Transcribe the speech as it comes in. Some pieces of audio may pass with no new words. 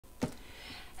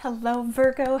Hello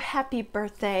Virgo, happy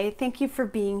birthday. Thank you for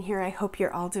being here. I hope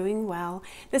you're all doing well.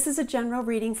 This is a general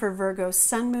reading for Virgo,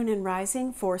 Sun, Moon, and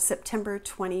Rising for September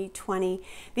 2020.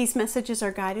 These messages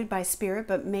are guided by Spirit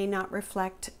but may not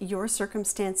reflect your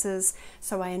circumstances,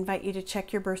 so I invite you to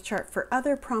check your birth chart for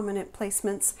other prominent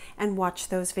placements and watch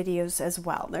those videos as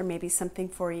well. There may be something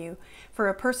for you. For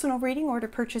a personal reading or to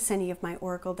purchase any of my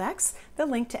Oracle decks, the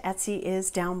link to Etsy is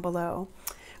down below.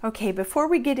 Okay, before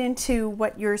we get into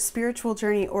what your spiritual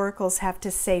journey oracles have to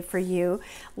say for you,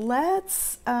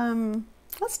 let's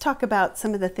talk about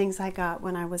some of the things I got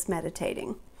when I was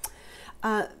meditating.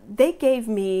 They gave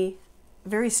me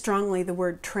very strongly the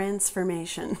word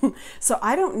transformation. So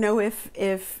I don't know if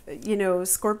you know,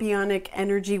 scorpionic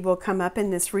energy will come up in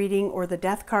this reading or the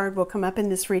death card will come up in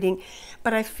this reading,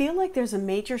 but I feel like there's a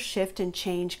major shift and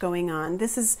change going on.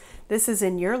 This is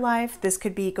in your life. This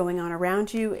could be going on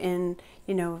around you in,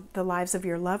 you know, the lives of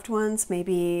your loved ones,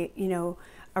 maybe, you know,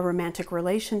 a romantic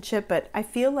relationship, but I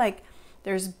feel like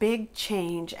there's big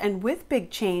change, and with big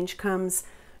change comes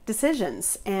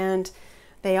decisions. And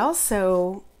they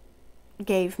also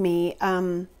gave me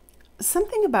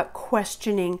something about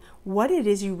questioning what it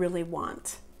is you really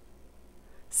want.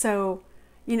 So,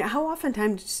 you know, how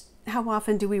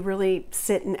often do we really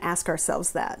sit and ask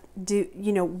ourselves that?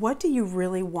 You know, what do you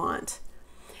really want?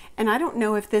 And I don't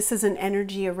know if this is an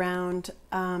energy around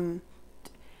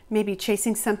maybe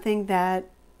chasing something that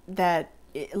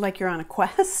like you're on a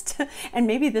quest, and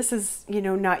maybe this is, you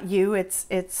know, not you,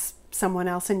 it's someone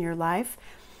else in your life.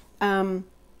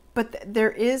 But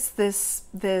there is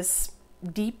this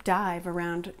deep dive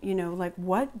around, you know, like,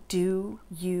 what do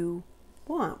you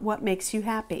want? What makes you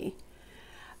happy?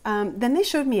 Then they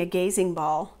showed me a gazing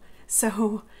ball.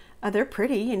 So they're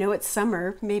pretty, you know, it's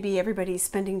summer. Maybe everybody's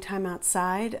spending time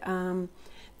outside.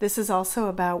 This is also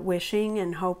about wishing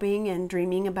and hoping and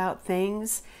dreaming about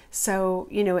things. So,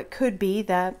 you know, it could be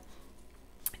that,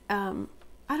 I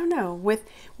don't know,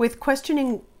 with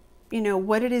questioning, you know,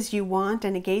 what it is you want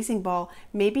and a gazing ball,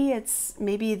 maybe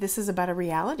this is about a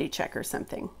reality check or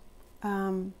something.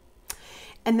 And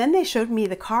then they showed me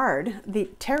the card, the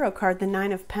tarot card, the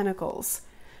Nine of Pentacles.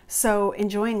 So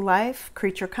enjoying life,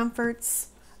 creature comforts,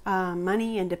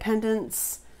 money,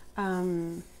 independence,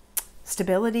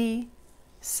 stability.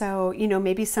 So, you know,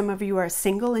 maybe some of you are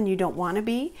single and you don't want to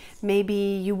be. Maybe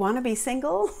you want to be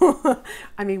single.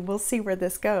 I mean, we'll see where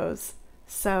this goes.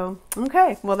 So,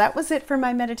 okay, well, that was it for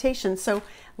my meditation. So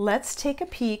let's take a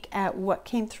peek at what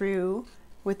came through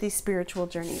with these spiritual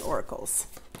journey oracles.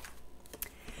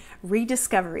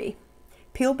 Rediscovery.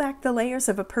 Peel back the layers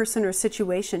of a person or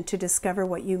situation to discover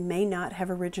what you may not have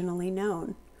originally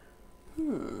known.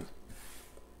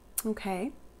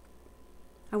 Okay.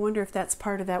 I wonder if that's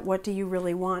part of that what do you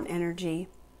really want energy.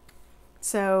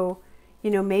 So, you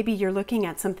know, maybe you're looking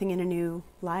at something in a new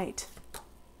light.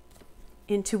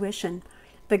 Intuition.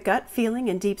 The gut feeling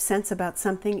and deep sense about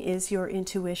something is your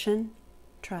intuition.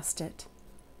 Trust it.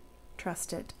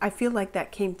 Trust it. I feel like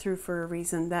that came through for a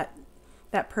reason, that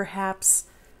perhaps,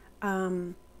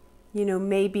 you know,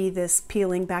 maybe this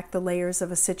peeling back the layers of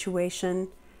a situation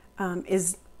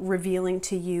is revealing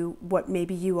to you what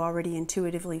maybe you already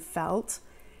intuitively felt.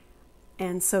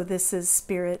 And so this is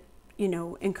Spirit, you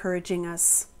know, encouraging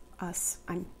us,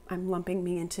 I'm lumping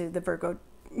me into the Virgo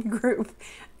group,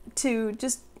 to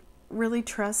just really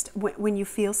trust when you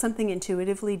feel something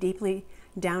intuitively, deeply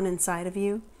down inside of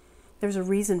you. There's a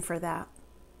reason for that.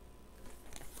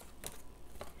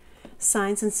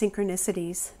 Signs and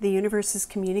synchronicities. The universe is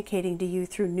communicating to you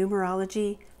through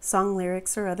numerology, song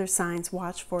lyrics, or other signs.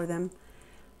 Watch for them.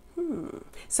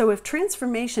 So if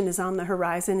transformation is on the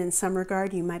horizon in some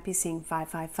regard, you might be seeing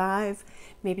 555.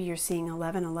 Maybe you're seeing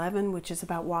 1111, which is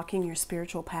about walking your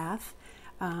spiritual path,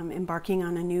 embarking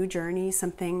on a new journey,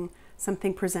 something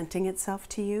presenting itself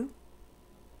to you.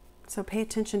 So pay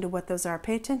attention to what those are.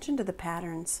 Pay attention to the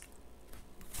patterns.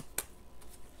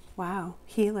 Wow,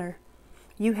 healer.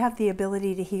 You have the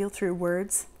ability to heal through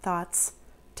words, thoughts,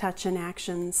 touch, and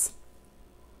actions.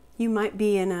 You might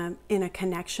be in a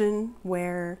connection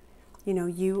where, you know,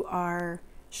 you are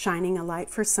shining a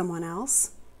light for someone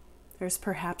else. There's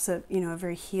perhaps a, you know, a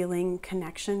very healing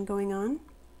connection going on.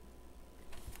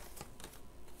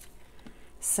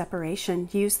 Separation.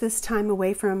 Use this time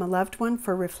away from a loved one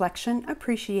for reflection,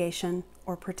 appreciation,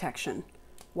 or protection.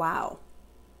 Wow.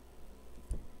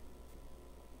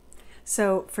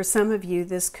 So for some of you,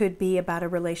 this could be about a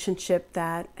relationship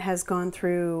that has gone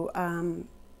through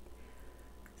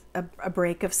a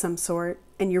break of some sort,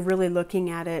 and you're really looking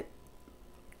at it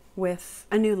with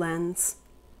a new lens,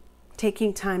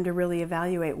 taking time to really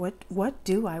evaluate what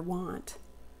do I want?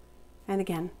 And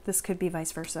again, this could be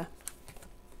vice versa.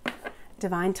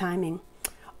 Divine timing.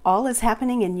 All is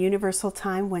happening in universal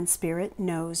time when Spirit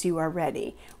knows you are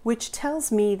ready, which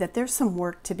tells me that there's some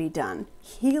work to be done,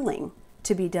 healing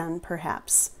to be done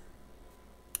perhaps.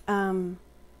 Knowing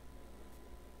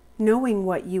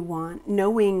what you want,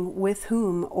 knowing with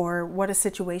whom or what a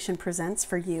situation presents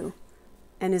for you,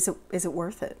 and is it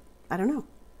worth it? I don't know.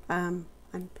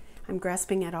 I'm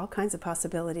grasping at all kinds of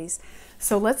possibilities.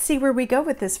 So let's see where we go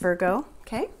with this, Virgo.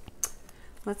 Okay,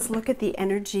 let's look at the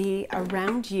energy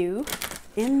around you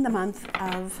in the month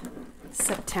of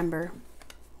September.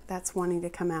 That's wanting to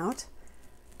come out,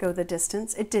 go the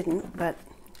distance. It didn't, but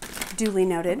duly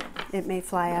noted. It may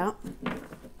fly out.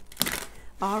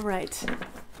 All right.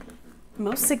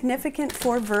 Most significant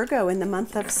for Virgo in the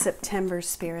month of September,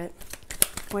 Spirit.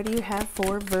 What do you have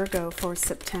for Virgo for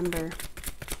September?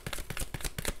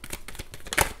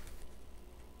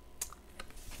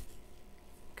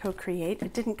 Co-create.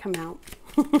 It didn't come out.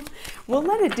 We'll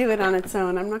let it do it on its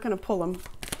own. I'm not going to pull them.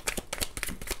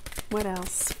 What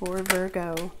else for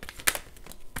Virgo?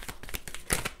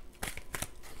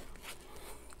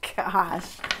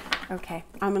 Gosh. Okay,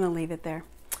 I'm going to leave it there.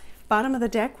 Bottom of the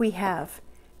deck we have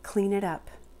clean it up.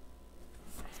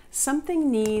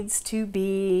 Something needs to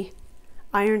be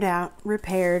ironed out,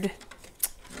 repaired.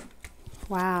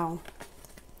 Wow.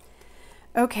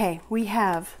 Okay, we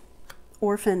have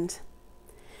orphaned.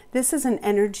 This is an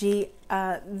energy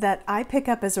that I pick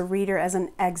up as a reader as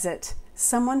an exit.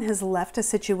 Someone has left a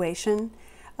situation.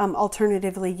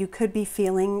 Alternatively, you could be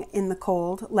feeling in the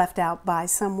cold, left out by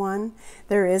someone.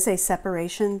 There is a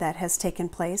separation that has taken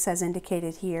place as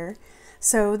indicated here.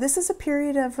 So this is a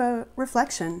period of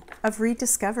reflection, of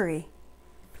rediscovery.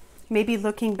 Maybe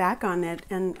looking back on it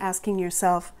and asking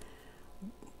yourself,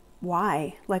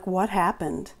 why? Like, what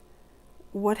happened?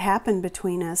 What happened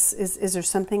between us? Is there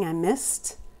something I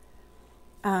missed?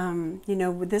 You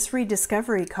know, this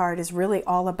rediscovery card is really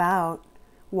all about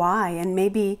why. And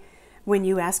maybe when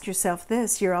you ask yourself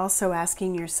this, you're also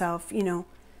asking yourself, you know,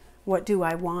 what do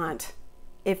I want?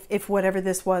 If whatever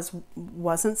this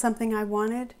wasn't something I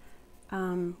wanted,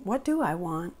 what do I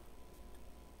want?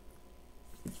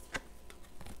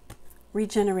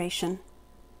 Regeneration.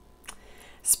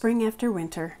 Spring after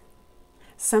winter.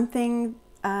 Something,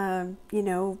 you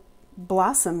know,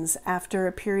 blossoms after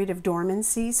a period of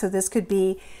dormancy. So this could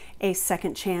be a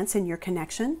second chance in your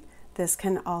connection. This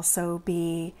can also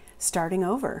be starting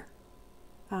over.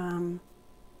 You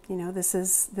know, this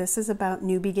is about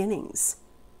new beginnings.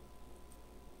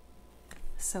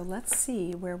 So let's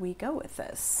see where we go with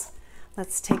this.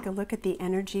 Let's take a look at the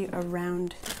energy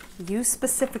around you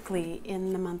specifically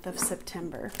in the month of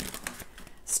September.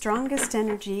 Strongest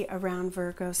energy around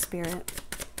Virgo, Spirit.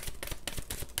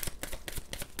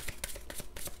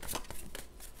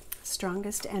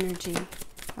 Strongest energy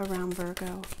around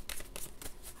Virgo.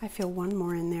 I feel one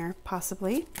more in there,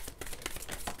 possibly.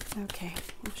 Okay,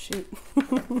 oh shoot.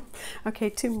 Okay,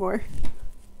 two more.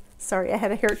 Sorry, I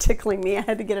had a hair tickling me. I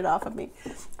had to get it off of me.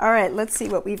 All right, let's see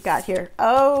what we've got here.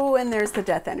 Oh, and there's the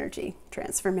death energy,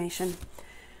 transformation.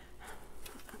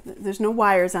 There's no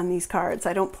wires on these cards.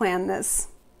 I don't plan this.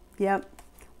 Yep.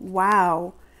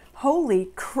 Wow. Holy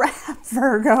crap,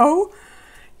 Virgo.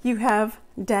 You have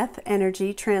death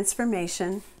energy,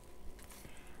 transformation,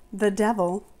 the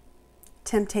devil,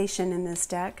 temptation in this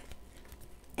deck,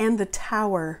 and the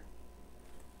tower,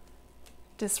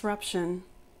 disruption,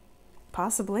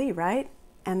 possibly, right?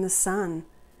 And the sun.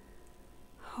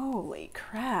 Holy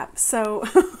crap. So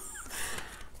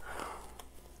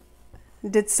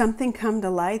did something come to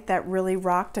light that really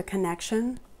rocked a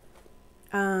connection?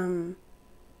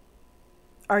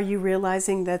 Are you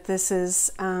realizing that this is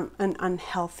an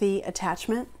unhealthy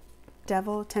attachment?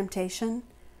 Devil, temptation.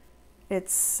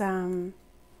 It's it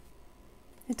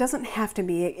doesn't have to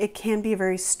be. It can be a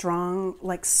very strong,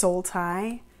 like, soul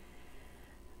tie.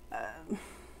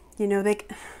 You know,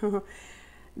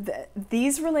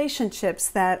 these relationships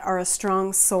that are a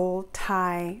strong soul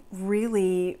tie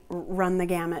really run the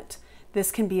gamut.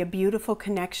 This can be a beautiful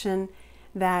connection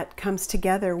that comes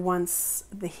together once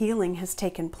the healing has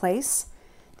taken place.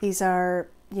 These are,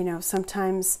 you know,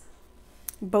 sometimes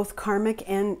both karmic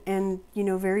and you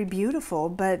know, very beautiful,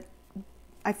 but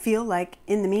I feel like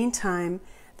in the meantime,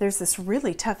 there's this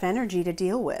really tough energy to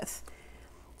deal with.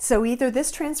 So either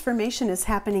this transformation is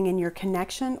happening in your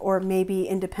connection or maybe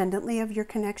independently of your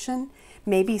connection.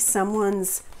 Maybe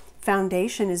someone's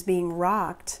foundation is being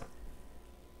rocked.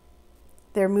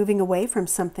 They're moving away from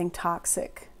something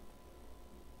toxic,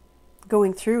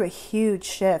 going through a huge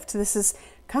shift. This is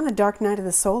kind of dark night of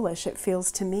the soulish, it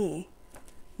feels to me.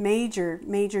 Major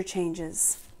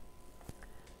changes.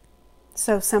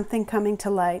 So something coming to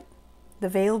light. the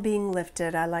veil being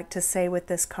lifted, I like to say with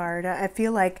this card. I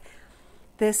feel like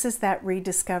this is that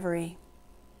rediscovery.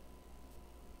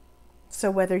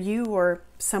 So whether you or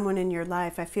someone in your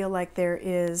life, I feel like there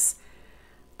is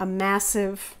a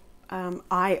massive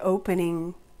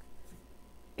eye-opening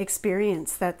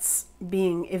experience that's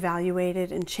being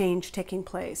evaluated and change taking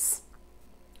place.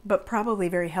 But probably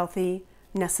very healthy,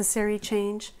 necessary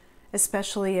change,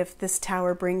 especially if this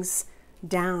tower brings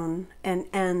down and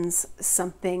ends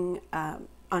something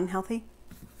unhealthy.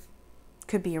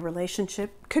 Could be a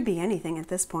relationship, could be anything at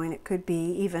this point. It could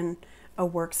be even a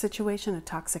work situation, a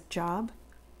toxic job.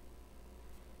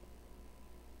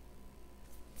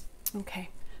 Okay,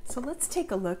 so let's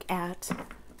take a look at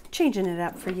changing it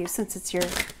up for you since it's your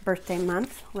birthday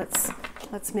month. Let's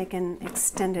make an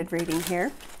extended reading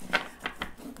here.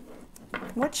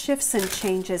 What shifts and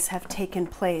changes have taken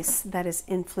place that is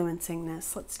influencing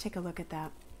this? Let's take a look at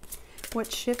that.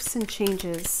 What shifts and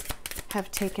changes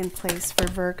have taken place for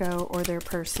Virgo or their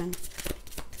person?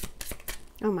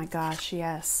 Oh my gosh,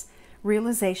 yes.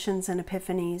 Realizations and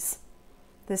epiphanies.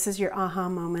 This is your aha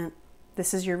moment.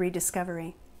 This is your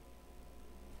rediscovery.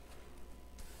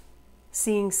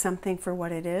 Seeing something for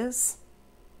what it is.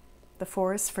 The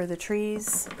forest for the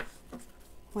trees.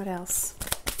 What else?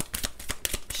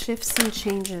 Shifts and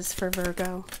changes for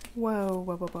Virgo. Whoa,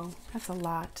 whoa, whoa, whoa. That's a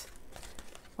lot.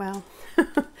 Well,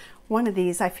 one of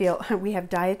these I feel we have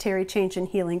dietary change and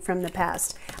healing from the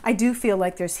past. I do feel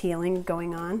like there's healing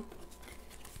going on.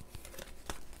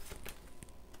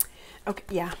 Okay,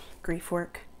 yeah, grief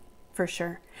work for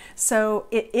sure. So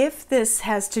if this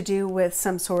has to do with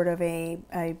some sort of a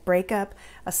breakup,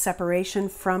 a separation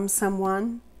from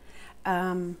someone,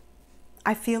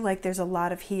 I feel like there's a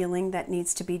lot of healing that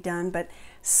needs to be done, but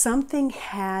something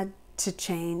had to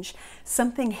change.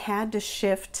 Something had to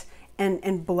shift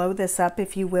and blow this up,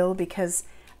 if you will, because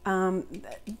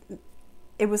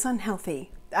it was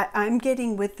unhealthy. I'm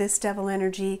getting with this devil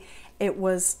energy, it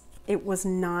was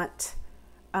not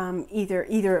either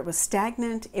it was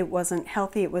stagnant, it wasn't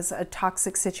healthy, it was a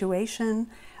toxic situation,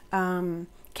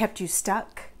 kept you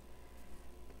stuck.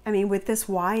 I mean, with this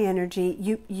Y energy,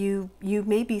 you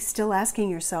may be still asking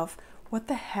yourself, what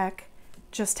the heck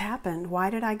just happened? Why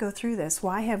did I go through this?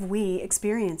 Why have we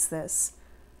experienced this?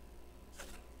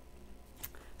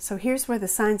 So here's where the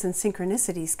signs and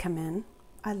synchronicities come in.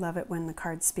 I love it when the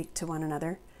cards speak to one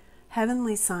another.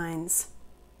 Heavenly signs.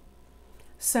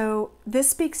 So this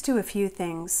speaks to a few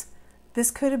things.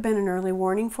 This could have been an early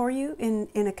warning for you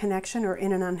in a connection or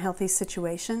in an unhealthy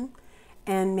situation,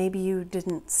 and maybe you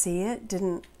didn't see it,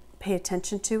 didn't pay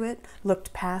attention to it,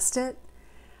 looked past it.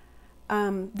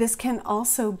 This can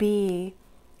also be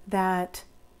that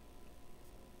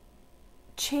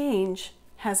change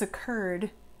has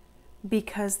occurred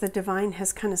because the divine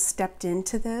has kind of stepped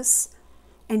into this,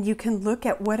 and you can look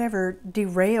at whatever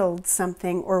derailed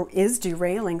something or is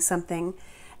derailing something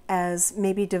as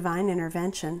maybe divine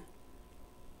intervention.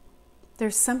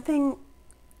 There's something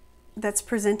that's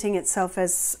presenting itself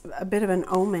as a bit of an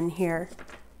omen here.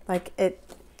 Like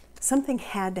something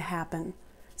had to happen.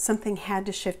 Something had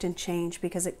to shift and change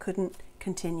because it couldn't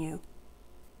continue.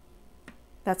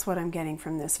 That's what I'm getting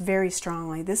from this very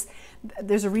strongly.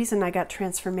 There's a reason I got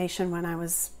transformation when I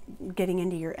was getting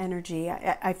into your energy.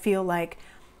 I feel like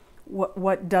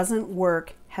what doesn't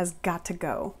work has got to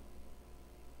go.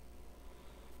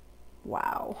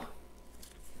 Wow.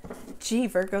 Gee,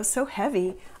 Virgo, so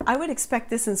heavy. I would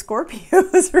expect this in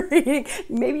Scorpio's reading.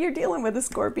 Maybe you're dealing with a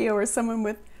Scorpio or someone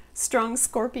with strong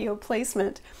Scorpio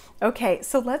placement. Okay,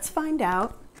 so let's find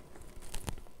out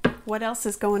what else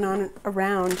is going on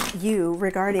around you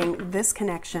regarding this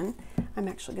connection. I'm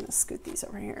actually going to scoot these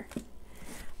over here.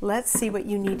 Let's see what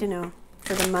you need to know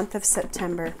for the month of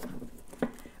September.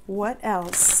 What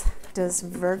else does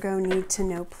Virgo need to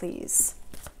know, please?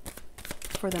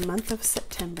 For the month of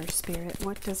September, Spirit,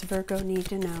 what does Virgo need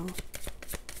to know?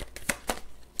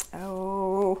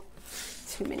 Oh,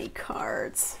 too many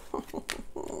cards.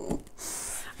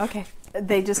 Okay,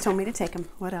 they just told me to take them.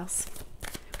 What else?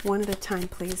 One at a time,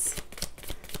 please.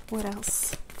 What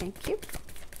else? Thank you.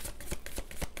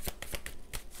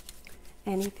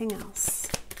 Anything else?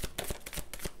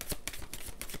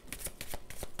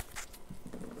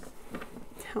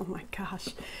 Oh my gosh,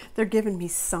 they're giving me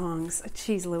songs.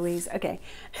 Jeez Louise. Okay,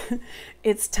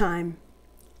 it's time.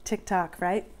 TikTok,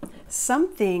 right?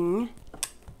 Something,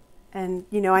 and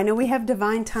you know, I know we have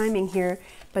divine timing here,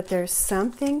 but there's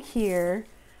something here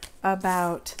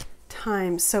about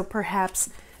time. So perhaps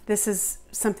this is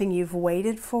something you've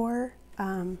waited for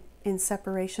in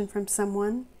separation from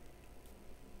someone.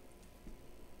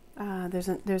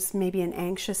 There's maybe an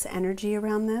anxious energy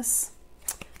around this.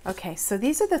 Okay, so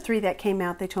these are the three that came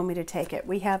out. They told me to take it.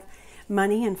 We have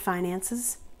money and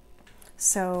finances.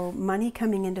 So money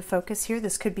coming into focus here.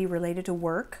 This could be related to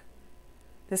work.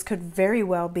 This could very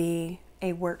well be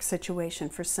a work situation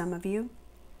for some of you.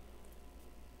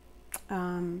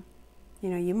 You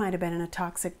know, you might have been in a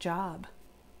toxic job.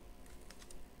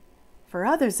 For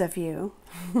others of you,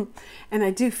 and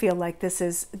I do feel like this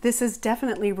is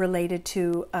definitely related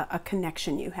to a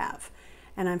connection you have.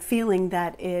 And I'm feeling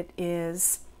that it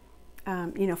is,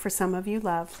 you know, for some of you,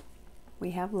 love.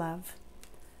 We have love.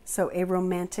 So a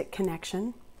romantic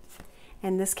connection.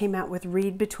 And this came out with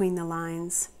read between the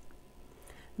lines.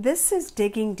 This is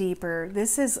digging deeper.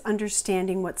 This is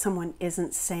understanding what someone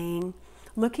isn't saying,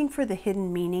 looking for the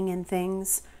hidden meaning in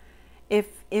things. If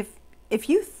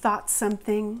you thought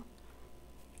something,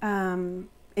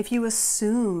 if you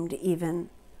assumed even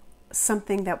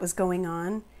something that was going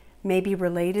on, maybe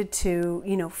related to,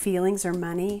 you know, feelings or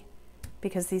money,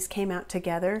 because these came out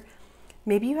together,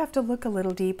 maybe you have to look a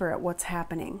little deeper at what's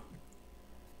happening.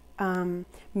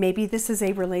 Maybe this is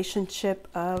a relationship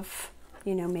of,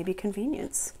 you know, maybe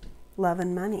convenience, love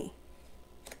and money.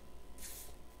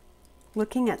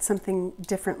 Looking at something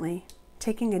differently,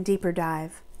 taking a deeper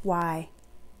dive. Why?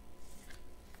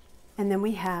 And then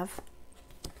we have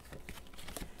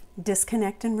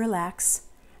disconnect and relax.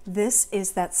 This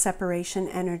is that separation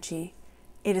energy.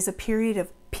 It is a period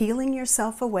of peeling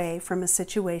yourself away from a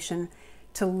situation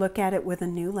to look at it with a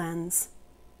new lens.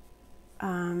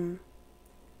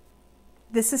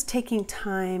 This is taking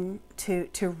time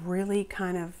to really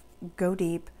kind of go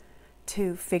deep,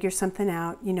 to figure something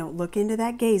out, you know, look into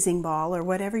that gazing ball or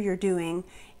whatever you're doing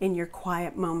in your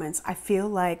quiet moments. I feel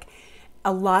like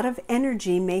a lot of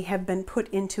energy may have been put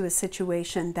into a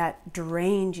situation that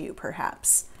drained you,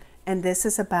 perhaps. And this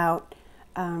is about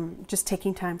just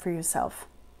taking time for yourself.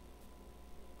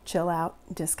 Chill out,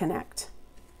 disconnect.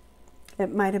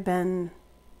 It might have been,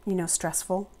 you know,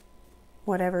 stressful,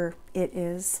 whatever it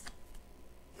is.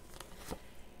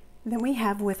 Then we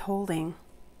have withholding.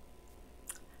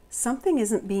 Something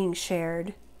isn't being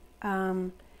shared.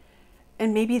 And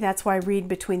maybe that's why read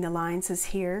between the lines is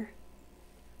here.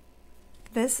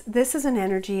 This is an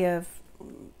energy of,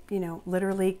 you know,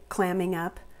 literally clamming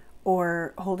up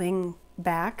or holding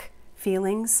back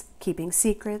feelings, keeping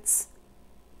secrets.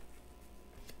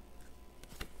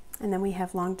 And then we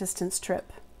have long distance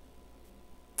trip.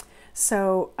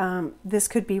 So this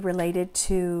could be related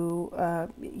to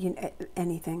you know,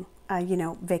 anything, you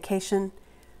know, vacation,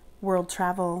 world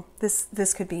travel.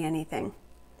 This could be anything.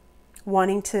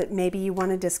 Wanting to, maybe you want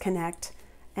to disconnect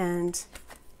and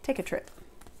take a trip.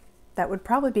 That would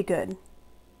probably be good.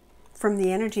 From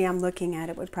the energy I'm looking at,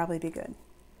 it would probably be good.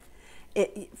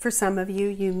 For some of you,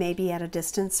 you may be at a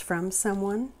distance from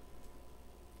someone.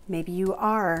 Maybe you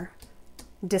are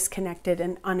disconnected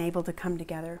and unable to come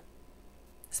together,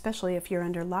 especially if you're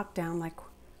under lockdown like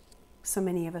so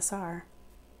many of us are.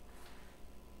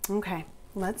 Okay,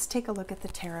 let's take a look at the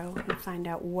tarot and find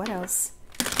out what else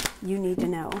you need to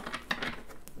know.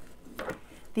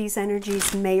 These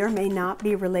energies may or may not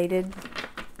be related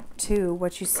to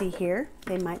what you see here.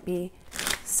 They might be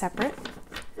separate.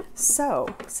 So,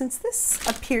 since this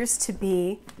appears to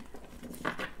be,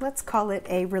 let's call it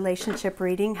a relationship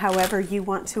reading, however you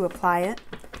want to apply it,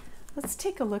 let's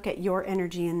take a look at your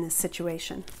energy in this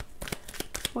situation.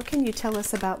 What can you tell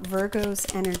us about Virgo's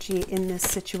energy in this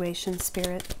situation,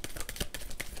 Spirit?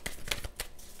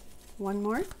 One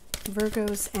more.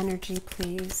 Virgo's energy,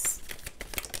 please.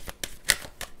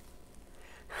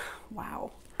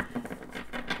 Wow.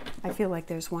 I feel like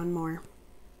there's one more.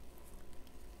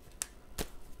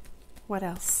 What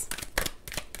else?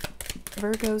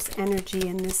 Virgo's energy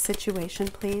in this situation,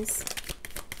 please.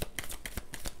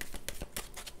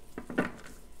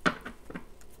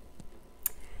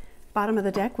 Bottom of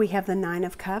the deck, we have the Nine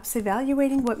of Cups.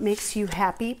 Evaluating what makes you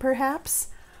happy, perhaps.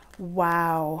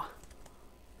 Wow.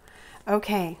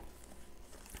 Okay.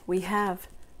 We have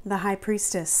the High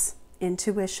Priestess,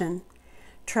 intuition.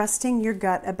 Trusting your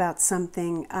gut about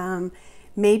something.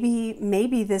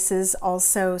 Maybe this is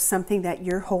also something that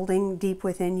you're holding deep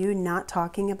within you, not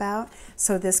talking about.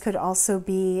 So this could also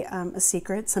be a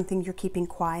secret, something you're keeping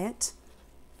quiet.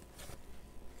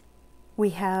 We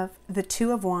have the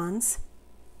Two of Wands,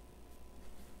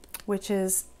 which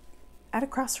is at a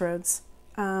crossroads,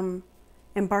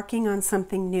 embarking on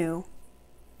something new.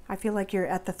 I feel like you're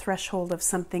at the threshold of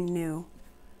something new.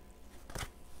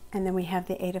 And then we have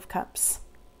the Eight of Cups.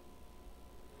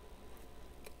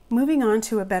 Moving on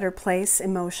to a better place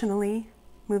emotionally,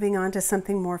 moving on to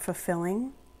something more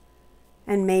fulfilling.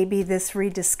 And maybe this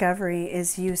rediscovery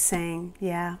is you saying,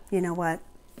 yeah, you know what?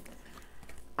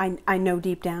 I know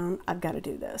deep down I've got to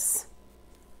do this.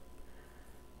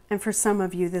 And for some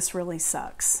of you, this really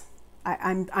sucks.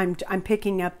 I'm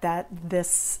picking up that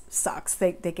this sucks.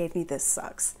 They gave me this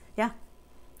sucks. Yeah,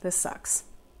 this sucks.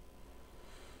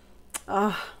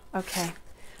 Oh, okay.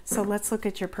 So let's look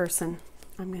at your person.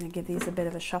 I'm going to give these a bit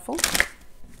of a shuffle.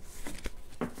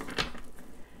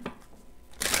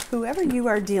 Whoever you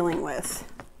are dealing with,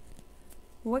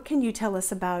 what can you tell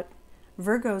us about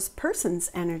Virgo's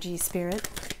person's energy, Spirit?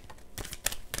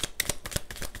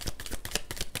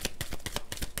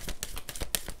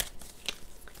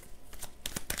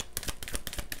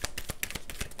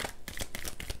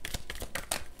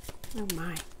 Oh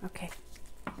my, okay.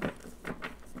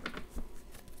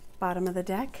 Bottom of the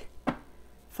deck,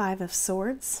 5 of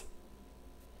Swords.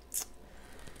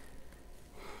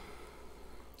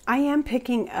 I am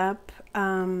picking up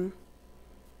a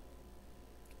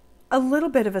little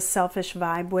bit of a selfish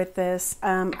vibe with this.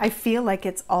 I feel like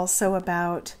it's also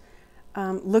about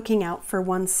looking out for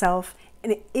oneself,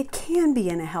 and it can be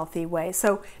in a healthy way.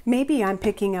 So maybe I'm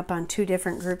picking up on 2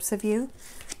 different groups of you.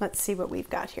 Let's see what we've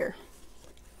got here.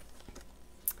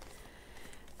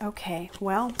 Okay,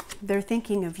 well, they're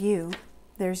thinking of you.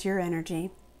 There's your energy.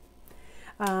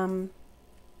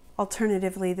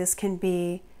 Alternatively, this can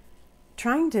be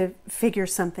trying to figure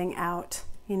something out.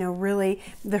 You know, really,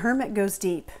 the Hermit goes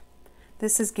deep.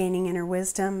 This is gaining inner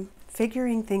wisdom,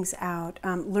 figuring things out,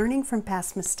 learning from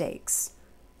past mistakes,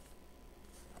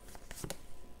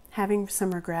 having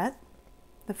some regret,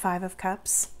 the 5 of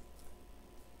Cups.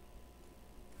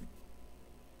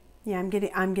 Yeah,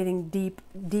 I'm getting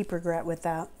deep regret with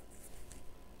that.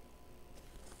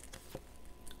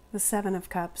 The 7 of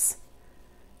Cups.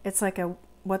 It's like a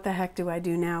what the heck do I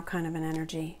do now kind of an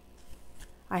energy.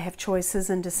 I have choices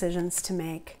and decisions to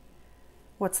make.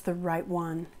 What's the right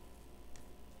one?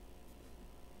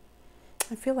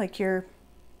 I feel like your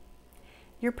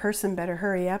person better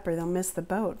hurry up or they'll miss the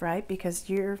boat, right? Because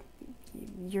you're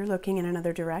looking in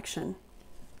another direction.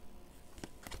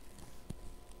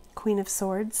 Queen of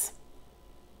Swords,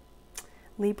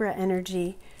 Libra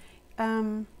energy.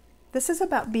 This is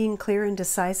about being clear and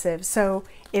decisive. So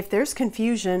if there's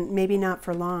confusion, maybe not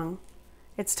for long.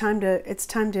 It's time to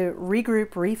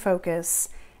regroup, refocus,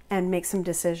 and make some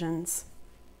decisions.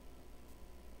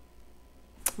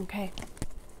 Okay.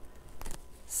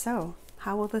 So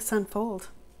how will this unfold?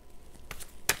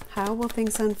 How will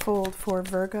things unfold for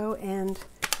Virgo and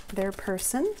their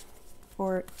person,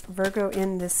 or Virgo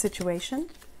in this situation?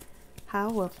 How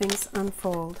will things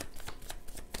unfold?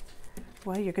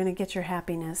 Well, you're going to get your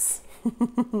happiness.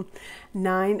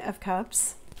 9 of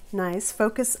Cups. Nice.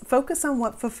 Focus on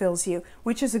what fulfills you,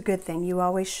 which is a good thing. You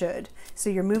always should. So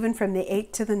you're moving from the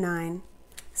 8 to the 9.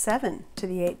 7 to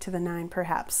the 8 to the 9,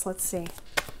 perhaps. Let's see.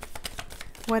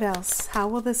 What else? How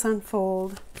will this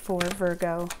unfold for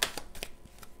Virgo?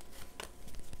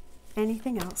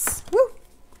 Anything else? Woo!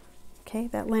 Okay,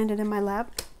 that landed in my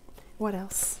lap. What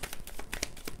else?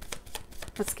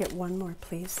 Let's get one more,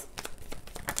 please.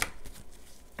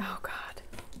 Oh, God.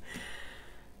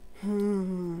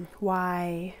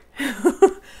 Why?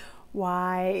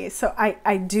 Why? So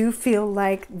I do feel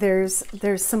like there's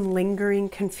some lingering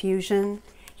confusion.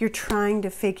 You're trying to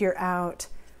figure out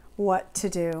what to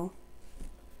do.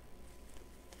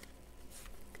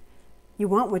 You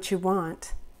want what you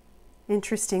want.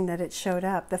 Interesting that it showed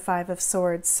up, the 5 of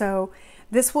Swords. So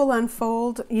this will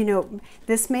unfold. You know,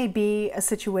 this may be a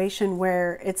situation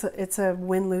where it's a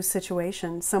win-lose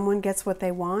situation. Someone gets what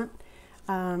they want,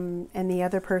 and the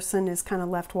other person is kind of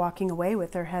left walking away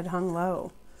with their head hung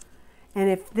low. And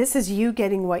if this is you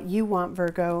getting what you want,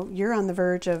 Virgo, you're on the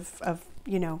verge of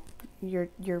you know, you're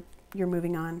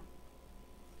moving on.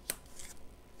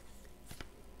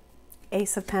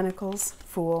 Ace of Pentacles,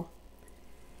 Fool.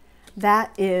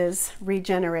 That is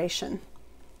regeneration.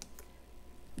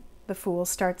 The Fool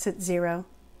starts at 0,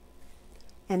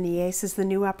 and the Ace is the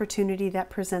new opportunity that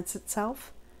presents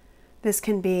itself. This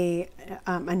can be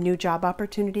a new job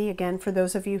opportunity. Again, for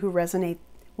those of you who resonate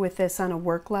with this on a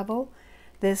work level,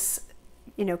 this,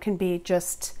 you know, can be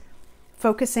just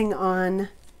focusing on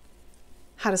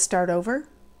how to start over,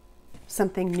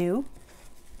 something new.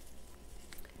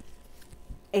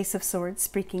 Ace of Swords,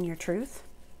 speaking your truth.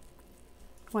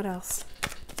 What else?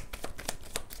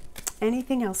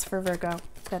 Anything else for Virgo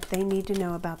that they need to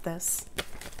know about this?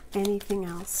 Anything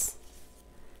else?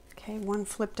 Okay, one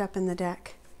flipped up in the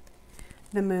deck.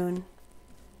 The Moon.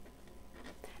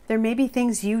 There may be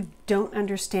things you don't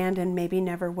understand and maybe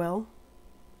never will.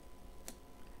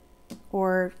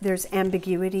 Or there's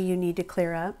ambiguity you need to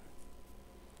clear up.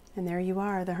 And there you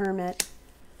are, the Hermit.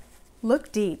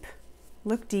 Look deep.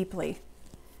 Look deeply.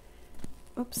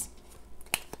 Oops.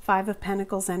 Five of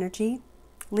Pentacles energy,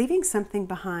 leaving something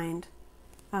behind.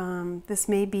 This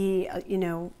may be, you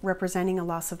know, representing a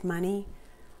loss of money,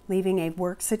 leaving a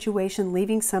work situation,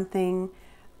 leaving something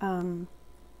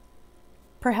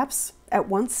perhaps at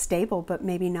once stable, but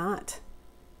maybe not.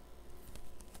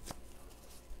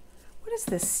 What is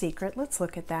this secret? Let's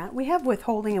look at that. We have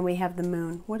withholding and we have the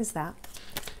moon. What is that?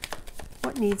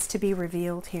 What needs to be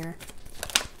revealed here?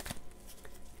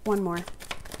 One more.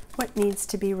 What needs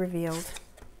to be revealed?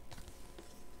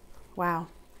 Wow.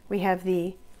 We have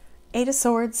the Eight of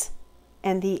Swords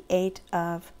and the Eight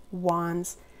of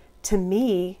Wands. To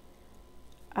me,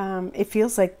 it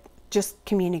feels like just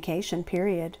communication,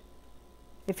 period.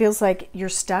 It feels like you're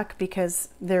stuck because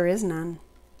there is none.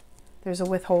 There's a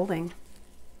withholding.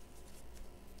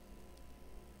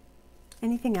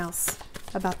 Anything else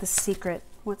about the secret?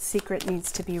 What secret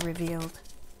needs to be revealed?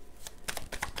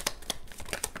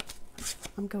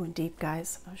 I'm going deep,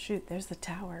 guys. Oh, shoot, there's the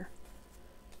Tower.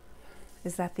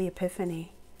 Is that the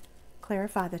Epiphany?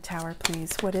 Clarify the Tower,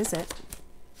 please. What is it?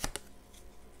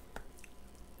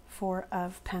 Four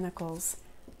of Pentacles.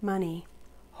 Money.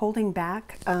 Holding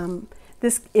back.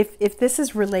 If this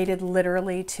is related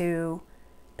literally to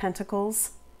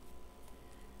Pentacles,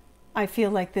 I feel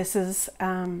like this is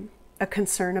a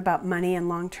concern about money and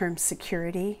long-term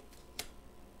security.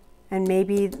 And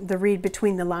maybe the read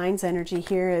between the lines energy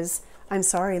here is, I'm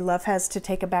sorry, love has to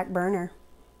take a back burner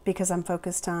because I'm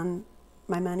focused on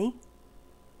my money.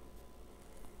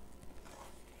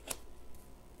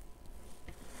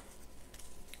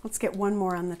 Let's get one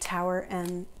more on the Tower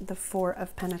and the Four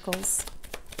of Pentacles.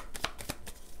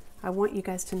 I want you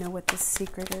guys to know what this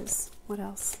secret is. What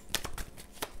else?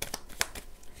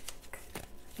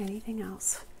 Anything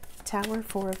else? Tower,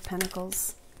 Four of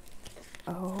Pentacles.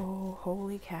 Oh,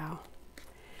 holy cow.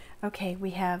 Okay,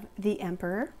 we have the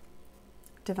Emperor,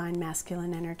 Divine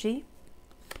Masculine energy.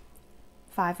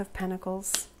 Five of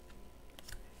Pentacles.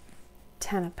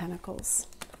 10 of Pentacles.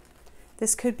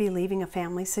 This could be leaving a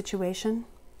family situation,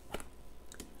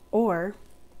 or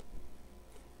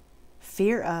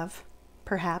fear of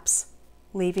perhaps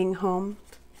leaving home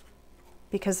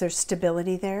because there's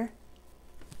stability there.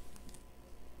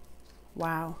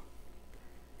 Wow,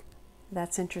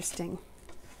 that's interesting.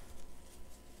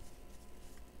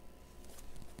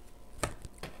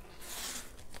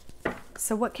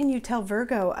 So what can you tell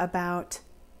Virgo about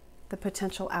the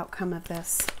potential outcome of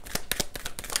this?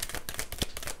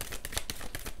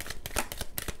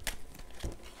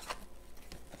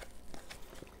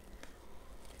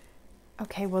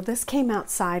 Okay, well, this came out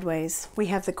sideways. We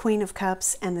have the Queen of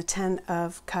Cups and the Ten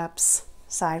of Cups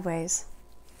sideways.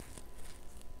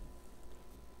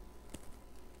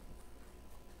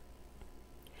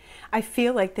 I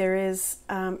feel like there is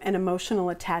an emotional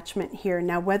attachment here.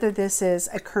 Now, whether this is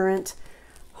a current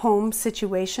home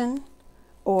situation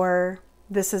or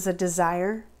this is a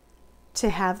desire to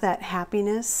have that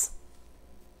happiness,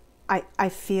 I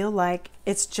feel like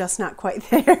it's just not quite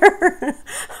there.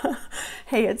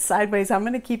 Hey, it's sideways. I'm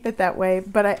going to keep it that way,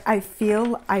 but I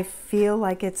feel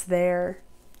like it's there.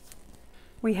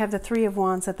 We have the Three of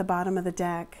Wands at the bottom of the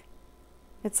deck.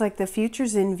 It's like the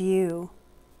future's in view.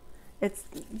 It's,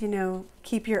 you know,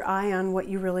 keep your eye on what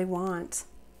you really want.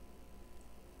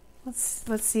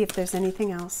 Let's see if there's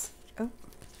anything else.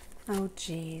 Oh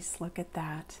geez, look at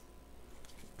that.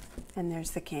 And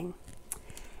there's the King.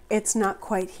 It's not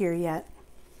quite here yet.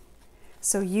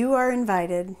 So you are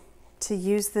invited to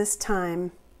use this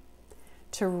time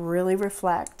to really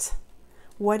reflect.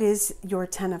 What is your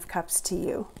Ten of Cups to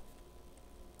you?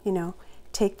 You know,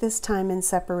 take this time in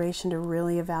separation to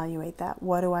really evaluate that.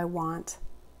 What do I want?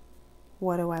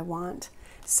 What do I want?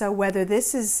 So whether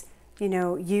this is, you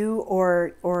know, you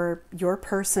or your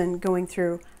person going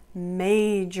through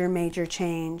major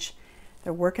change,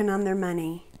 they're working on their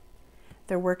money.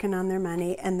 They're working on their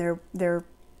money, and they're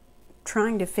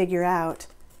trying to figure out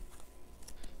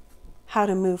how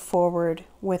to move forward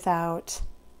without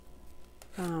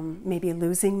maybe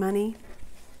losing money.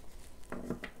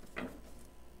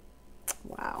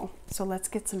 Wow. So let's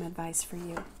get some advice for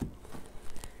you.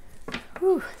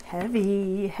 Whew,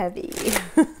 heavy.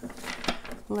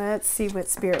 Let's see what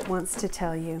Spirit wants to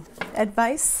tell you.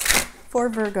 Advice for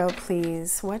Virgo,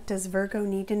 please. What does Virgo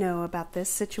need to know about this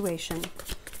situation?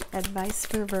 Advice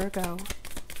for Virgo.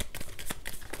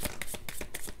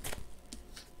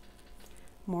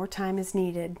 More time is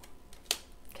needed.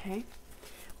 Okay.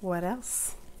 What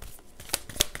else?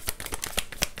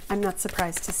 I'm not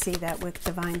surprised to see that with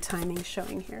divine timing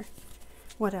showing here.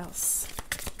 What else?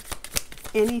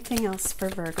 Anything else for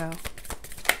Virgo?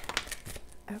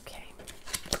 Okay.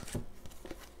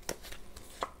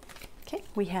 Okay,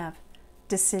 we have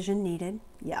decision needed.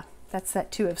 Yeah, that's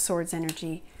that Two of Swords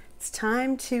energy. It's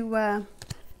time to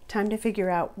figure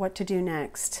out what to do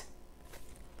next.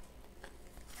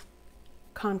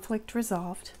 Conflict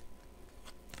resolved.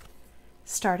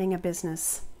 Starting a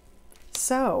business.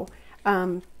 So,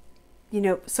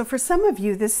 so for some of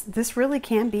you, this really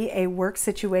can be a work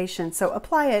situation. So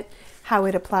apply it how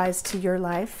it applies to your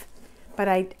life. But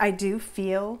I do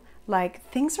feel like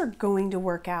things are going to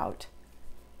work out.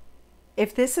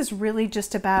 If this is really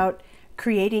just about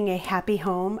creating a happy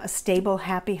home, a stable,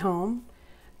 happy home,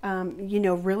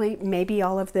 really maybe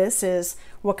all of this is,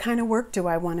 what kind of work do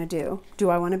I want to do? Do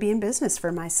I want to be in business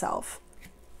for myself?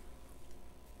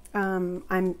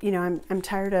 I'm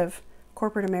tired of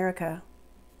corporate America.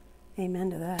 Amen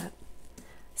to that.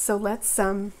 So let's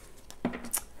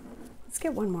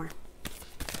get one more.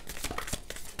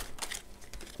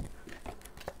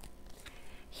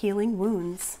 Healing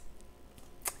wounds.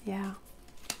 Yeah.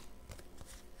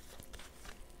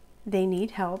 They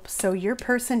need help. So your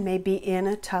person may be in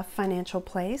a tough financial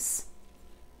place,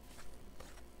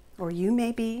 or you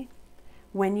may be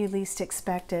when you least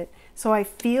expect it. So I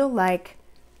feel like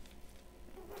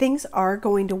things are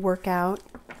going to work out.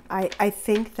 I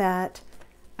think that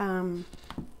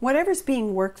whatever's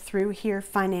being worked through here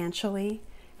financially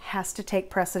has to take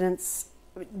precedence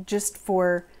just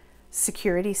for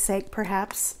security's sake,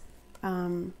 perhaps.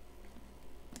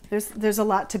 There's a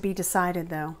lot to be decided,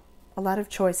 though. A lot of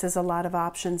choices, a lot of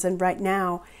options. And right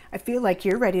now, I feel like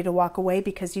you're ready to walk away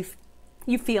because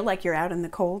you feel like you're out in the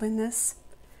cold in this.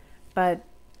 But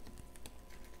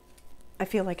I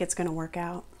feel like it's going to work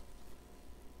out.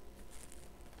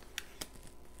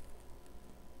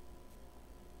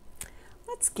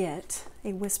 Let's get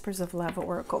a Whispers of Love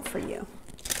oracle for you.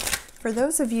 For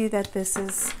those of you that this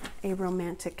is a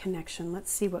romantic connection,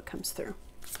 let's see what comes through.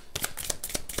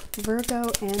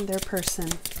 Virgo and their person.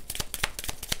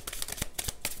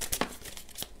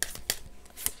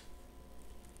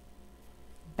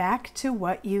 Back to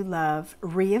what you love.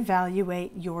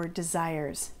 Reevaluate your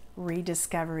desires.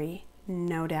 Rediscovery,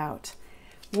 no doubt.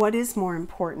 What is more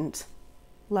important,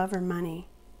 love or money?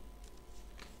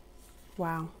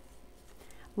 Wow.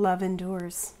 Love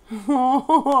endures.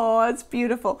 Oh, it's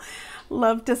beautiful.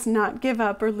 Love does not give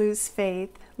up or lose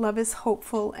faith. Love is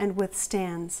hopeful and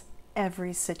withstands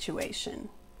every situation,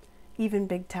 even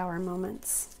big tower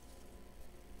moments.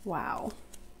 Wow.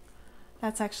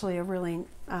 That's actually a really,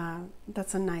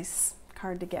 that's a nice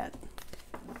card to get.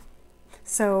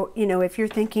 So, if you're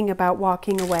thinking about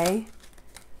walking away,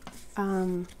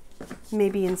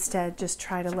 maybe instead just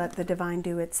try to let the divine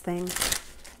do its thing.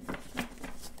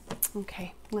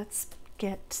 Okay, let's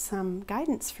get some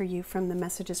guidance for you from the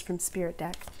Messages from Spirit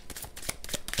deck.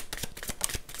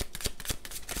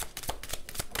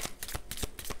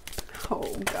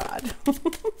 Oh God.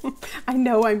 I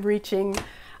know I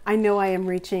am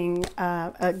reaching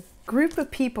a group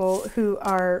of people who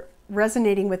are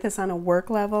resonating with this on a work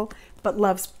level, but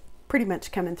love's pretty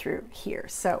much coming through here.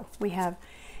 So we have,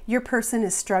 your person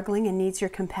is struggling and needs your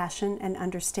compassion and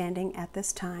understanding at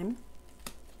this time.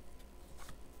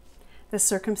 The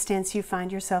circumstance you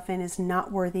find yourself in is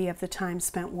not worthy of the time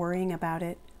spent worrying about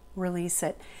it. Release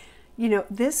it.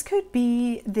 This could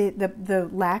be the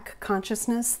lack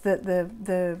consciousness,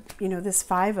 this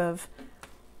Five of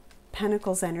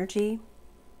Pentacles energy.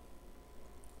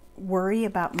 Worry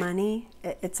about money.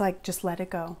 It's like, just let it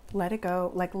go. Let it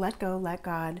go. Like, let go, let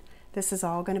God. This is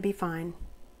all going to be fine.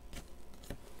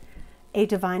 A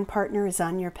divine partner is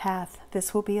on your path.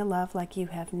 This will be a love like you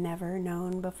have never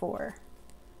known before.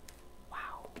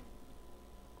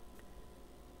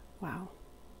 Wow.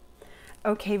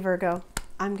 Okay, Virgo,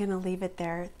 I'm going to leave it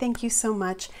there. Thank you so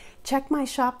much. Check my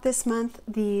shop this month.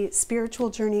 The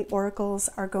Spiritual Journey Oracles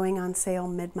are going on sale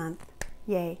mid-month.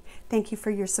 Yay. Thank you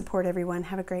for your support, everyone.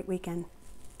 Have a great weekend.